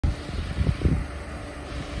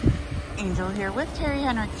Angel here with Terry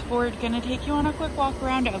Henricks Ford. Gonna take you on a quick walk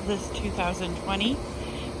around of this 2020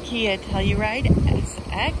 Kia Telluride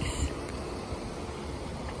SX.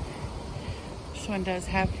 This one does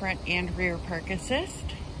have front and rear park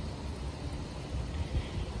assist.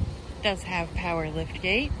 Does have power lift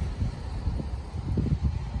gate.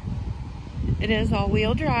 It is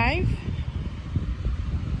all-wheel drive.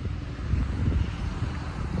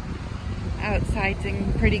 Outside's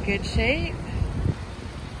in pretty good shape.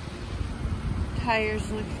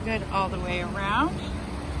 Tires look good all the way around.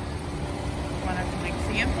 One of an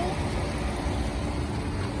example.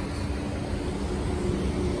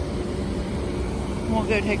 We'll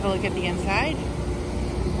go take a look at the inside.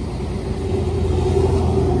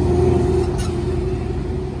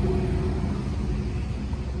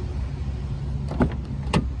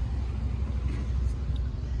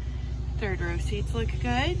 Third row seats look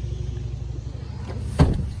good.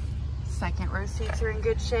 Second row seats are in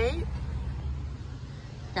good shape.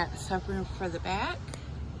 Got a sunroof for the back,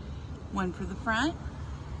 one for the front.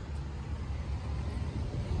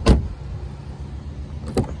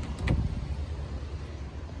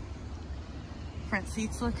 Front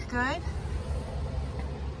seats look good.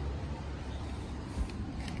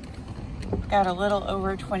 Got a little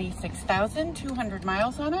over 26,200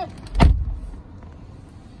 miles on it.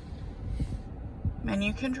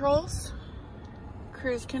 Menu controls,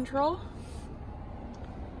 cruise control,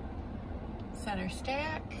 center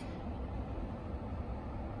stack,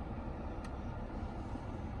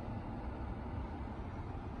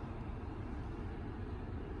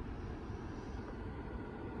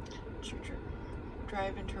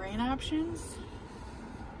 drive and terrain options,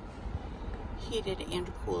 heated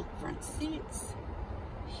and cooled front seats,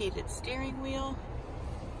 heated steering wheel.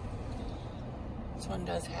 This one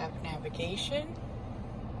does have navigation.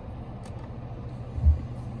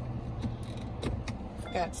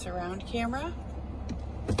 Got surround camera.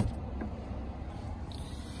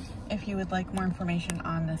 If you would like more information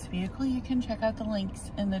on this vehicle, you can check out the links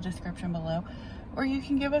in the description below, or you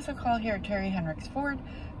can give us a call here at Terry Henricks Ford,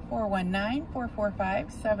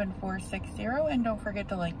 419-445-7460, and don't forget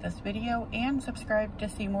to like this video and subscribe to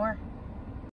see more.